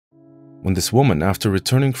When this woman, after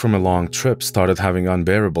returning from a long trip, started having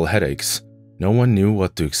unbearable headaches, no one knew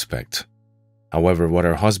what to expect. However, what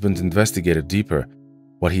her husband investigated deeper,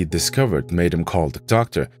 what he discovered made him call the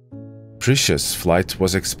doctor. Prisca's flight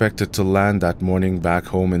was expected to land that morning back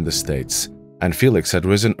home in the States, and Felix had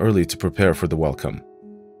risen early to prepare for the welcome.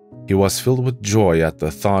 He was filled with joy at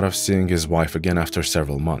the thought of seeing his wife again after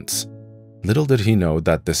several months. Little did he know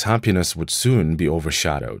that this happiness would soon be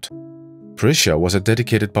overshadowed. Prisca was a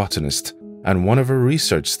dedicated botanist, and one of her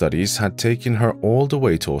research studies had taken her all the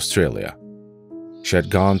way to Australia. She had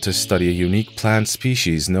gone to study a unique plant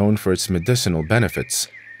species known for its medicinal benefits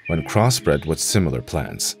when crossbred with similar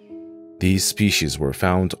plants. These species were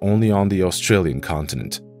found only on the Australian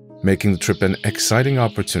continent, making the trip an exciting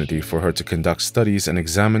opportunity for her to conduct studies and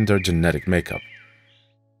examine their genetic makeup.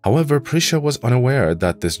 However, Prisca was unaware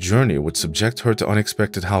that this journey would subject her to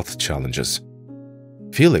unexpected health challenges.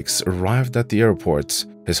 Felix arrived at the airport,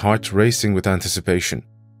 his heart racing with anticipation.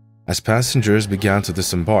 As passengers began to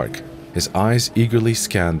disembark, his eyes eagerly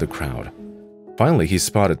scanned the crowd. Finally, he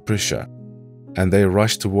spotted Prisca, and they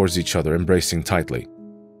rushed towards each other, embracing tightly.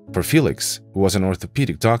 For Felix, who was an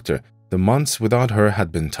orthopedic doctor, the months without her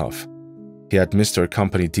had been tough. He had missed her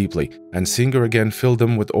company deeply, and seeing her again filled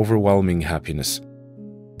him with overwhelming happiness.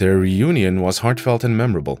 Their reunion was heartfelt and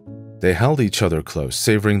memorable. They held each other close,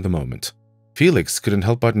 savoring the moment. Felix couldn't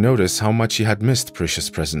help but notice how much he had missed Prisca's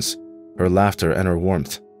presence, her laughter and her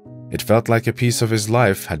warmth. It felt like a piece of his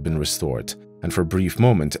life had been restored, and for a brief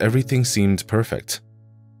moment everything seemed perfect.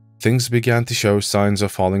 Things began to show signs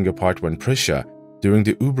of falling apart when Prisca, during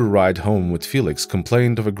the Uber ride home with Felix,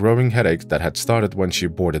 complained of a growing headache that had started when she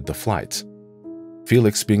boarded the flight.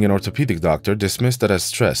 Felix, being an orthopedic doctor, dismissed it as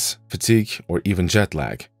stress, fatigue, or even jet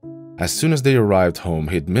lag. As soon as they arrived home,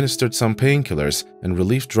 he administered some painkillers and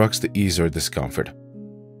relief drugs to ease her discomfort.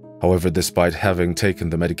 However, despite having taken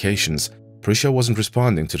the medications, Prisca wasn't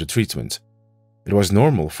responding to the treatment. It was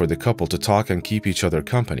normal for the couple to talk and keep each other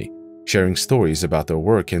company, sharing stories about their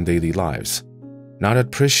work and daily lives. Now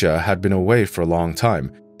that Prisca had been away for a long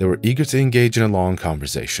time, they were eager to engage in a long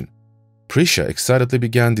conversation. Prisca excitedly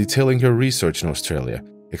began detailing her research in Australia,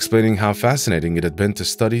 explaining how fascinating it had been to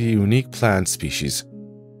study a unique plant species.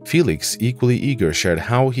 Felix, equally eager, shared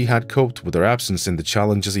how he had coped with her absence and the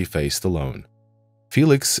challenges he faced alone.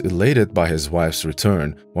 Felix, elated by his wife's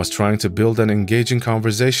return, was trying to build an engaging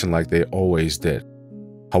conversation like they always did.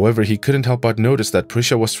 However, he couldn't help but notice that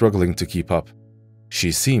Prisca was struggling to keep up.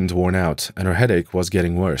 She seemed worn out, and her headache was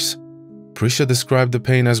getting worse. Prisca described the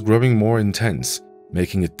pain as growing more intense,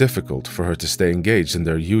 making it difficult for her to stay engaged in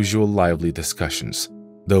their usual lively discussions.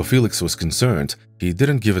 Though Felix was concerned, he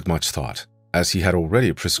didn't give it much thought, as he had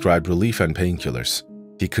already prescribed relief and painkillers.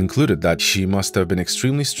 He concluded that she must have been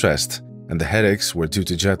extremely stressed, and the headaches were due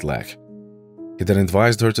to jet lag. He then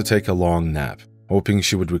advised her to take a long nap, hoping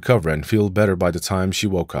she would recover and feel better by the time she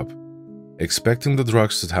woke up, expecting the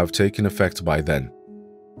drugs to have taken effect by then.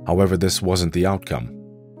 However, this wasn't the outcome.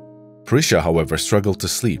 Prisca, however, struggled to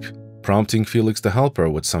sleep, prompting Felix to help her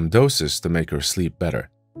with some doses to make her sleep better.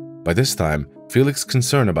 By this time, Felix's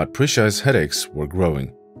concern about Prisca's headaches were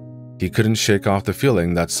growing. He couldn't shake off the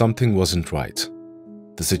feeling that something wasn't right.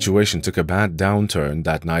 The situation took a bad downturn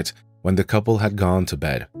that night when the couple had gone to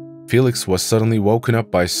bed. Felix was suddenly woken up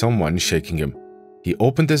by someone shaking him. He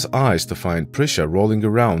opened his eyes to find Prisca rolling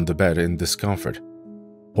around the bed in discomfort,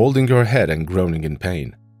 holding her head and groaning in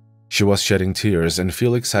pain. She was shedding tears, and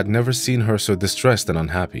Felix had never seen her so distressed and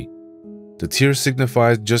unhappy. The tears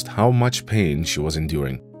signified just how much pain she was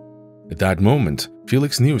enduring. At that moment,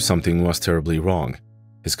 Felix knew something was terribly wrong.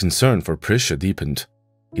 His concern for Prisca deepened.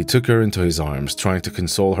 He took her into his arms, trying to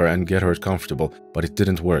console her and get her comfortable, but it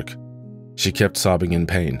didn't work. She kept sobbing in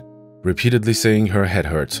pain, repeatedly saying her head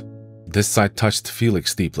hurt. This sight touched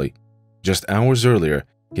Felix deeply. Just hours earlier,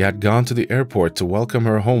 he had gone to the airport to welcome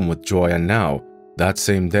her home with joy, and now, that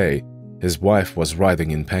same day, his wife was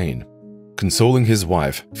writhing in pain. Consoling his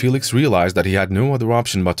wife, Felix realized that he had no other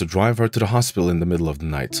option but to drive her to the hospital in the middle of the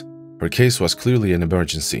night. Her case was clearly an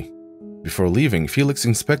emergency. Before leaving, Felix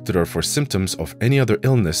inspected her for symptoms of any other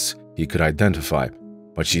illness he could identify,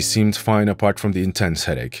 but she seemed fine apart from the intense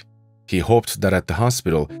headache. He hoped that at the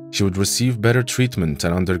hospital, she would receive better treatment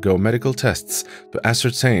and undergo medical tests to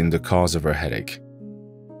ascertain the cause of her headache.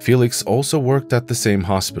 Felix also worked at the same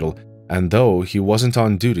hospital, and though he wasn't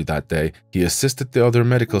on duty that day, he assisted the other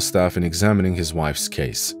medical staff in examining his wife's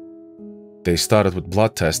case. They started with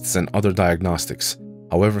blood tests and other diagnostics.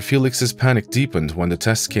 However, Felix's panic deepened when the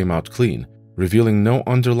tests came out clean, revealing no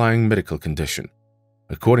underlying medical condition.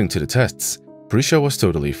 According to the tests, Prisca was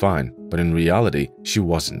totally fine, but in reality, she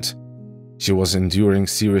wasn't. She was enduring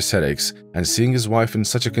serious headaches, and seeing his wife in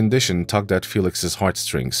such a condition tugged at Felix's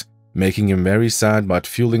heartstrings, making him very sad but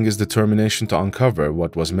fueling his determination to uncover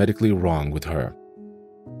what was medically wrong with her.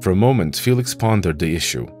 For a moment, Felix pondered the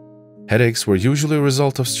issue. Headaches were usually a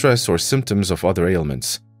result of stress or symptoms of other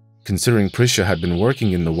ailments. Considering Prisca had been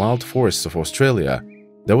working in the wild forests of Australia,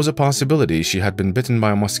 there was a possibility she had been bitten by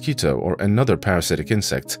a mosquito or another parasitic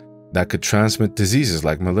insect that could transmit diseases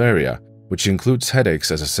like malaria, which includes headaches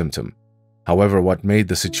as a symptom. However, what made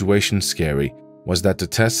the situation scary was that the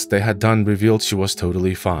tests they had done revealed she was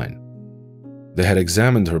totally fine. They had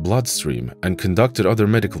examined her bloodstream and conducted other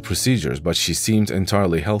medical procedures, but she seemed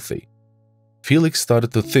entirely healthy. Felix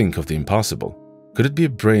started to think of the impossible. Could it be a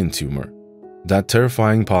brain tumor? That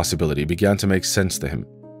terrifying possibility began to make sense to him,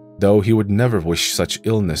 though he would never wish such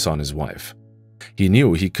illness on his wife. He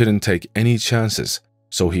knew he couldn't take any chances,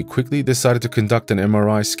 so he quickly decided to conduct an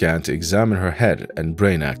MRI scan to examine her head and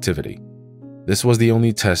brain activity. This was the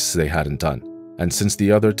only tests they hadn't done, and since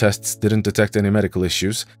the other tests didn't detect any medical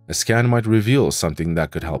issues, a scan might reveal something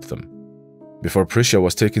that could help them. Before Prisca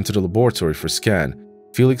was taken to the laboratory for scan,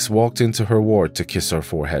 Felix walked into her ward to kiss her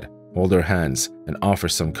forehead, hold her hands, and offer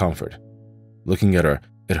some comfort. Looking at her,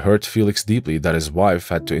 it hurt Felix deeply that his wife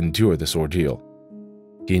had to endure this ordeal.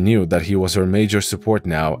 He knew that he was her major support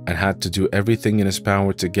now and had to do everything in his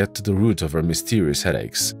power to get to the root of her mysterious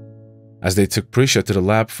headaches. As they took Prisca to the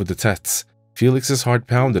lab for the tests, Felix's heart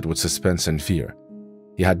pounded with suspense and fear.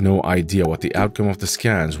 He had no idea what the outcome of the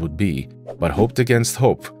scans would be, but hoped against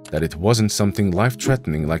hope that it wasn't something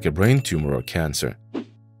life-threatening like a brain tumor or cancer.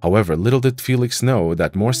 However, little did Felix know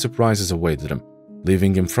that more surprises awaited him,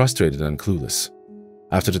 leaving him frustrated and clueless.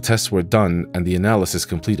 After the tests were done and the analysis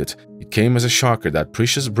completed, it came as a shocker that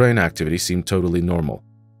Prisca's brain activity seemed totally normal,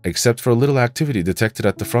 except for a little activity detected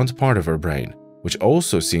at the front part of her brain, which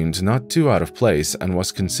also seemed not too out of place and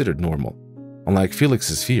was considered normal. Unlike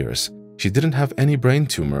Felix's fears, she didn't have any brain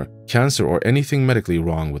tumor, cancer, or anything medically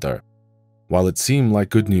wrong with her. While it seemed like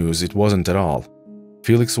good news, it wasn't at all.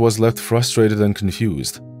 Felix was left frustrated and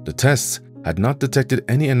confused. The tests had not detected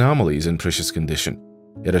any anomalies in Prisca's condition,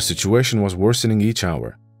 yet her situation was worsening each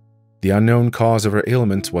hour. The unknown cause of her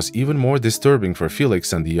ailment was even more disturbing for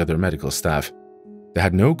Felix and the other medical staff. They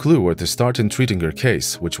had no clue where to start in treating her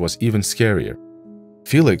case, which was even scarier.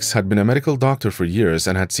 Felix had been a medical doctor for years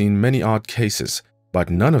and had seen many odd cases, but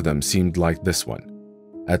none of them seemed like this one.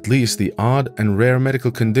 At least the odd and rare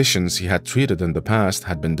medical conditions he had treated in the past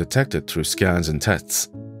had been detected through scans and tests.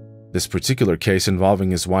 This particular case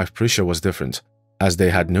involving his wife Prisca was different, as they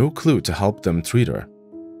had no clue to help them treat her.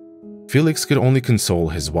 Felix could only console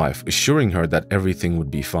his wife, assuring her that everything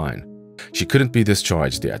would be fine. She couldn't be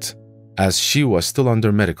discharged yet, as she was still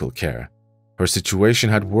under medical care. Her situation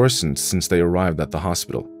had worsened since they arrived at the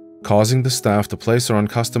hospital, causing the staff to place her on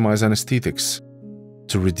customized anesthetics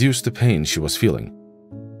to reduce the pain she was feeling.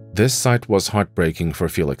 This sight was heartbreaking for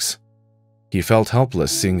Felix. He felt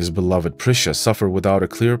helpless seeing his beloved Prisca suffer without a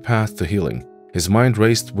clear path to healing. His mind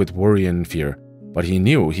raced with worry and fear, but he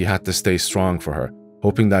knew he had to stay strong for her,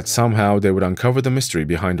 hoping that somehow they would uncover the mystery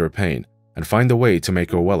behind her pain and find a way to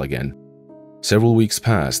make her well again. Several weeks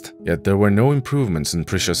passed, yet there were no improvements in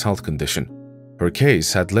Prisca's health condition. Her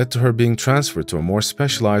case had led to her being transferred to a more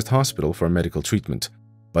specialized hospital for medical treatment,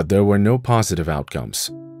 but there were no positive outcomes.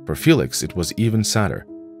 For Felix, it was even sadder.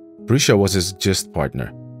 Prisca was his gist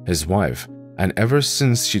partner, his wife, and ever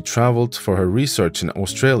since she traveled for her research in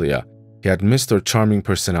Australia, he had missed her charming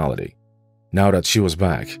personality. Now that she was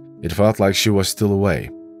back, it felt like she was still away.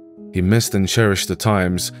 He missed and cherished the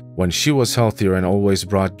times when she was healthier and always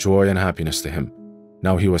brought joy and happiness to him.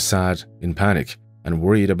 Now he was sad, in panic, and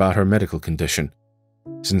worried about her medical condition.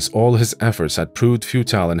 Since all his efforts had proved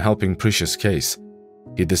futile in helping Prisca's case,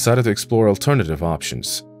 he decided to explore alternative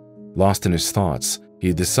options. Lost in his thoughts,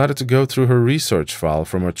 he decided to go through her research file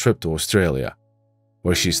from her trip to Australia,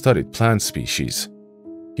 where she studied plant species.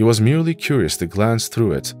 He was merely curious to glance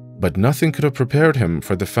through it, but nothing could have prepared him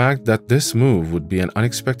for the fact that this move would be an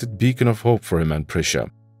unexpected beacon of hope for him and Prisca.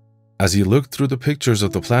 As he looked through the pictures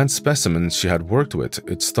of the plant specimens she had worked with,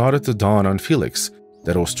 it started to dawn on Felix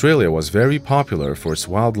that Australia was very popular for its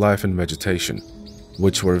wildlife and vegetation,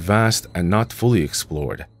 which were vast and not fully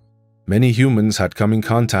explored. Many humans had come in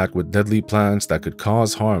contact with deadly plants that could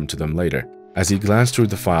cause harm to them later. As he glanced through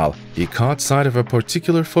the file, he caught sight of a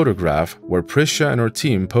particular photograph where Prisca and her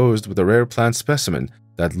team posed with a rare plant specimen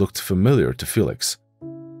that looked familiar to Felix.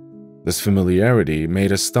 This familiarity made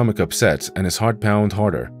his stomach upset and his heart pound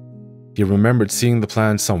harder. He remembered seeing the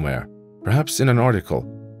plant somewhere, perhaps in an article,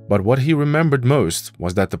 but what he remembered most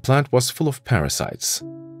was that the plant was full of parasites.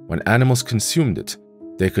 When animals consumed it,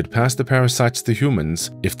 they could pass the parasites to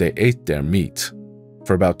humans if they ate their meat.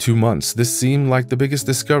 For about 2 months, this seemed like the biggest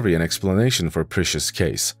discovery and explanation for Prisca's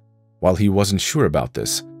case. While he wasn't sure about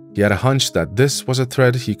this, he had a hunch that this was a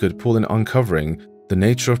thread he could pull in uncovering the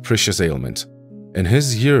nature of Prisca's ailment. In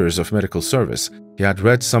his years of medical service, he had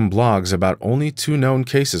read some blogs about only 2 known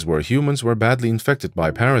cases where humans were badly infected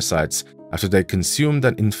by parasites after they consumed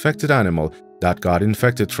an infected animal that got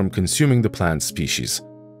infected from consuming the plant species.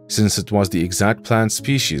 Since it was the exact plant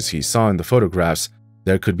species he saw in the photographs,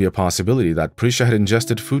 there could be a possibility that Prisca had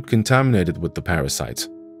ingested food contaminated with the parasite.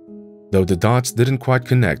 Though the dots didn't quite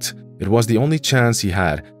connect, it was the only chance he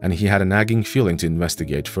had, and he had a nagging feeling to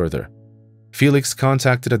investigate further. Felix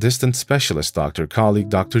contacted a distant specialist doctor colleague,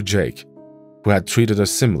 Dr. Jake, who had treated a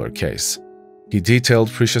similar case. He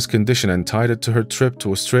detailed Prisca's condition and tied it to her trip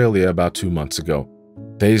to Australia about 2 months ago.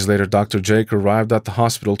 Days later, Dr. Jake arrived at the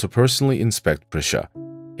hospital to personally inspect Prisca.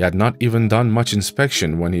 He had not even done much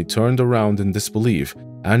inspection when he turned around in disbelief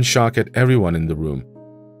and shock at everyone in the room.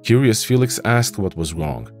 Curious, Felix asked what was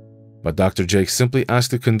wrong, but Dr. Jake simply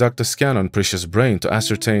asked to conduct a scan on Prisca's brain to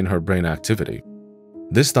ascertain her brain activity.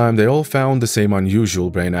 This time, they all found the same unusual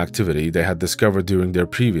brain activity they had discovered during their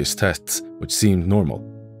previous tests, which seemed normal.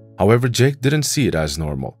 However, Jake didn't see it as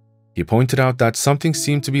normal. He pointed out that something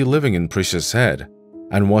seemed to be living in Prisca's head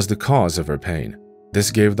and was the cause of her pain.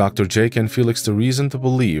 This gave Dr. Jake and Felix the reason to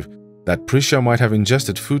believe that Prisca might have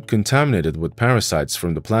ingested food contaminated with parasites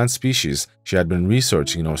from the plant species she had been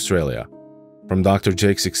researching in Australia. From Dr.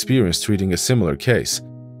 Jake's experience treating a similar case,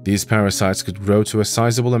 these parasites could grow to a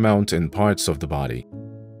sizable amount in parts of the body.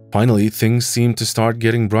 Finally, things seemed to start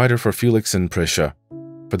getting brighter for Felix and Prisca.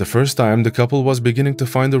 For the first time, the couple was beginning to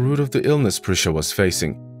find the root of the illness Prisca was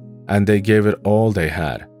facing, and they gave it all they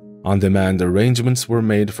had. On-demand arrangements were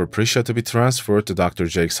made for Prisca to be transferred to Dr.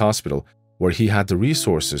 Jake's hospital, where he had the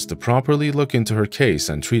resources to properly look into her case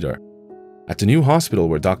and treat her. At the new hospital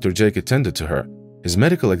where Dr. Jake attended to her, his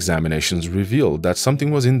medical examinations revealed that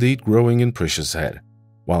something was indeed growing in Prisca's head.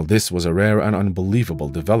 While this was a rare and unbelievable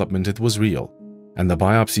development, it was real, and the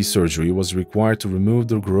biopsy surgery was required to remove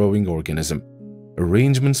the growing organism.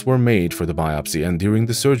 Arrangements were made for the biopsy, and during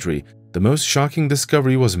the surgery, the most shocking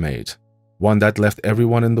discovery was made. One that left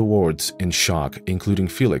everyone in the wards in shock, including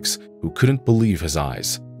Felix, who couldn't believe his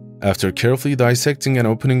eyes. After carefully dissecting and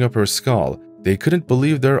opening up her skull, they couldn't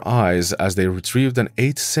believe their eyes as they retrieved an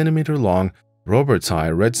 8-centimeter-long, rubber-tie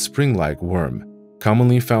red spring-like worm,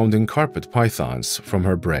 commonly found in carpet pythons, from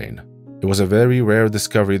her brain. It was a very rare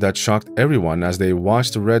discovery that shocked everyone as they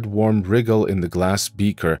watched the red worm wriggle in the glass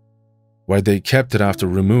beaker, where they kept it after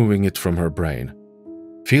removing it from her brain.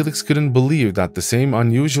 Felix couldn't believe that the same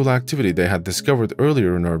unusual activity they had discovered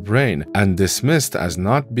earlier in her brain and dismissed as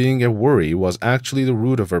not being a worry was actually the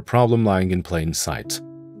root of her problem lying in plain sight.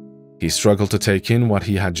 He struggled to take in what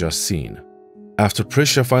he had just seen. After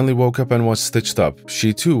Prisca finally woke up and was stitched up,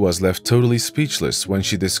 she too was left totally speechless when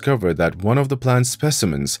she discovered that one of the plant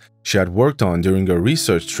specimens she had worked on during a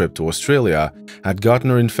research trip to Australia had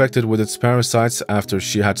gotten her infected with its parasites after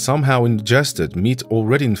she had somehow ingested meat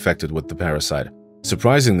already infected with the parasite.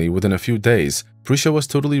 Surprisingly, within a few days, Prisca was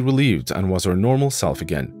totally relieved and was her normal self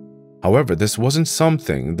again. However, this wasn't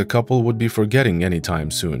something the couple would be forgetting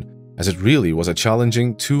anytime soon, as it really was a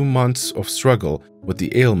challenging 2 months of struggle with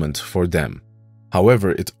the ailment for them.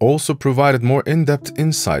 However, it also provided more in-depth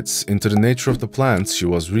insights into the nature of the plants she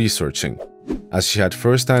was researching, as she had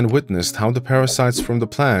firsthand witnessed how the parasites from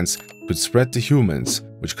the plants could spread to humans,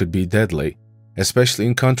 which could be deadly, especially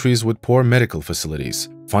in countries with poor medical facilities.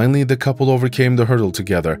 Finally, the couple overcame the hurdle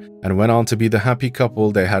together and went on to be the happy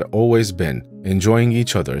couple they had always been, enjoying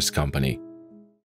each other's company.